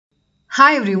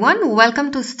Hi everyone,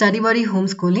 welcome to Study Buddy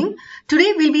Homeschooling.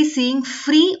 Today we'll be seeing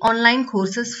free online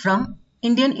courses from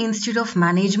Indian Institute of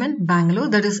Management, Bangalore,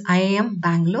 that is IIM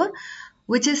Bangalore,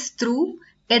 which is through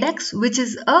edX, which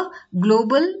is a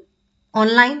global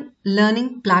online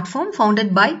learning platform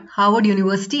founded by Harvard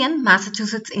University and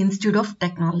Massachusetts Institute of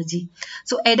Technology.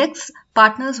 So edX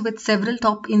partners with several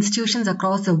top institutions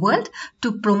across the world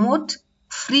to promote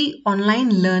free online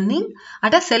learning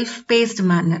at a self-paced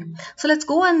manner. So let's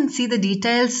go and see the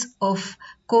details of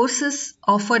courses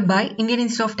offered by Indian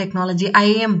Institute of Technology,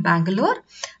 IIM Bangalore,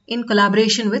 in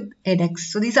collaboration with edX.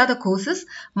 So these are the courses: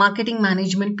 marketing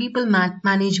management, people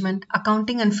management,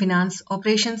 accounting and finance,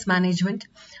 operations management,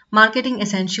 marketing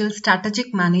essentials,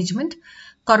 strategic management,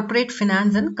 corporate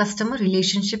finance and customer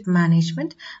relationship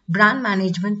management, brand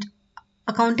management,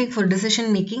 accounting for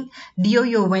decision making,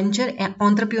 DOO venture,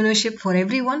 entrepreneurship for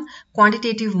everyone,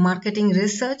 quantitative marketing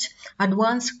research,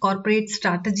 advanced corporate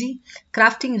strategy,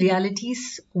 crafting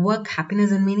realities, work,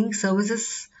 happiness and meaning,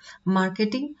 services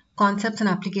marketing, concepts and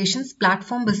applications,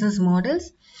 platform business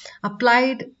models,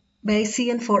 applied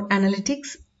Bayesian for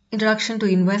analytics, introduction to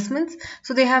investments.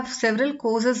 So they have several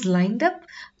courses lined up.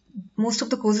 Most of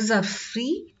the courses are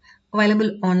free,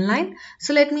 available online.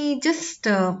 So let me just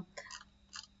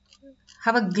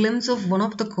have a glimpse of one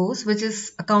of the course, which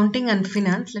is accounting and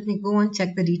finance. Let me go and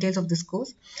check the details of this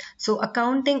course. So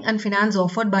accounting and finance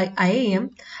offered by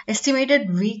IIM,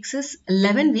 estimated weeks is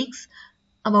 11 weeks,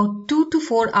 about 2 to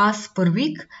 4 hours per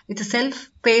week. It's a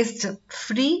self-paced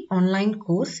free online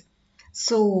course.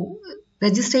 So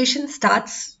registration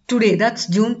starts today, that's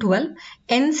June 12,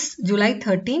 ends July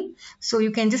 13. So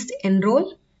you can just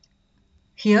enroll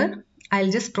here. I'll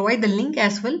just provide the link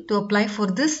as well to apply for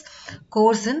this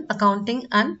course in accounting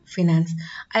and finance.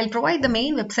 I'll provide the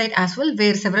main website as well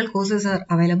where several courses are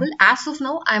available. As of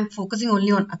now, I'm focusing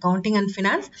only on accounting and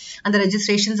finance, and the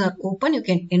registrations are open. You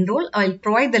can enroll. I'll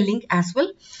provide the link as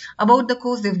well. About the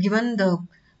course, they've given the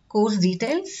course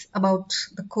details about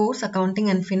the course accounting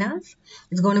and finance.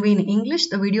 It's going to be in English.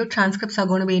 The video transcripts are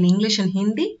going to be in English and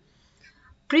Hindi.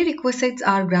 Prerequisites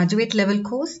are graduate level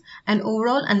course, and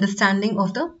overall understanding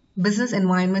of the business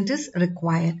environment is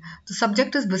required. The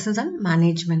subject is business and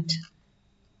management.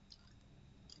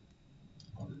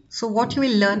 So what you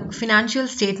will learn: financial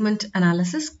statement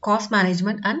analysis, cost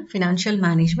management and financial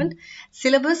management.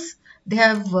 Syllabus, they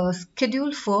have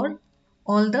scheduled for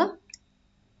all the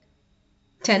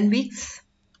 10 weeks.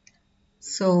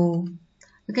 So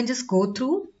you can just go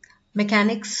through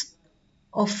mechanics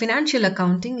of financial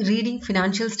accounting, reading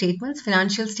financial statements,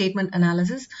 financial statement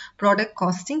analysis, product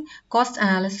costing, cost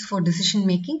analysis for decision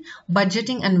making,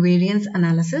 budgeting and variance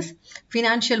analysis,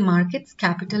 financial markets,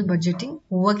 capital budgeting,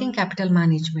 working capital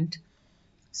management.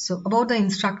 So about the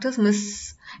instructors,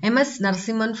 Miss MS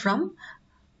Narasimhan from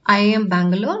IIM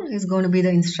Bangalore is going to be the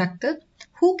instructor.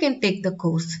 Who can take the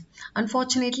course?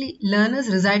 Unfortunately, learners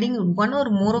residing in one or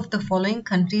more of the following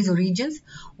countries or regions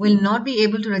will not be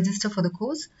able to register for the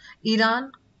course: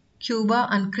 Iran, Cuba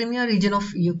and Crimea region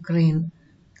of Ukraine.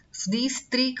 So these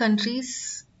three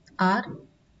countries are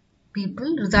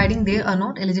people residing there are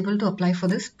not eligible to apply for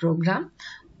this program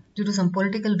due to some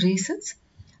political reasons.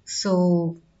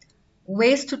 So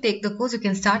ways to take the course: you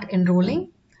can start enrolling.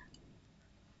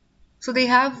 So they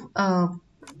have a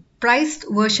priced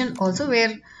version also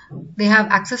where they have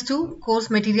access to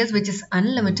course materials which is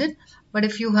unlimited. But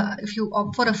if you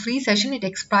opt for a free session, it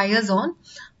expires on,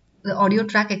 the audio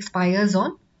track expires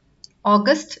on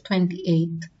August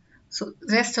 28th. So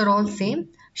rest are all same.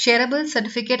 Shareable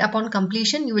certificate upon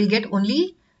completion you will get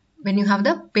only when you have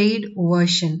the paid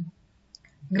version.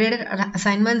 Graded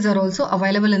assignments are also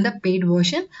available in the paid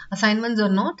version. Assignments are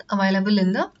not available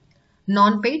in the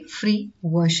non-paid free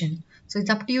version. So it's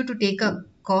up to you to take a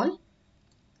call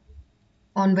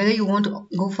on whether you want to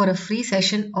go for a free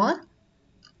session or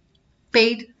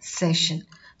paid session.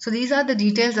 So these are the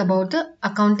details about the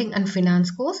accounting and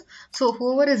finance course. So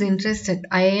whoever is interested,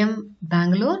 IIM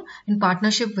Bangalore in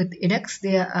partnership with edX,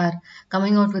 they are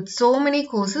coming out with so many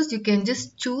courses. You can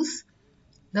just choose.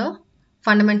 The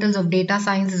fundamentals of data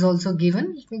science is also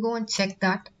given. Let me go and check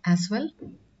that as well.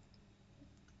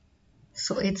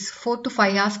 So it's 4 to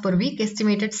 5 hours per week,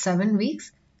 estimated 7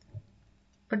 weeks.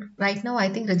 But right now I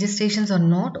think registrations are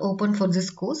not open for this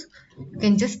course. You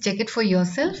can just check it for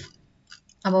yourself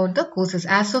about the courses.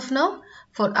 As of now,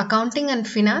 for accounting and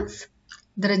finance,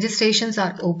 the registrations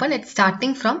are open. It's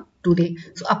starting from today.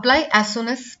 So apply as soon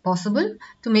as possible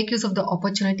to make use of the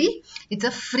opportunity. It's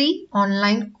a free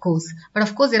online course. But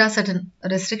of course, there are certain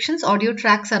restrictions. Audio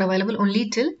tracks are available only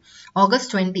till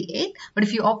August 28th. But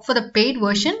if you opt for the paid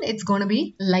version, it's going to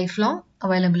be lifelong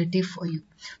availability for you.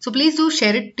 So please do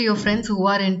share it to your friends who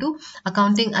are into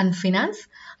accounting and finance.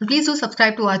 And please do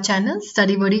subscribe to our channel,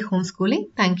 Study Buddy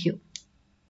Homeschooling. Thank you.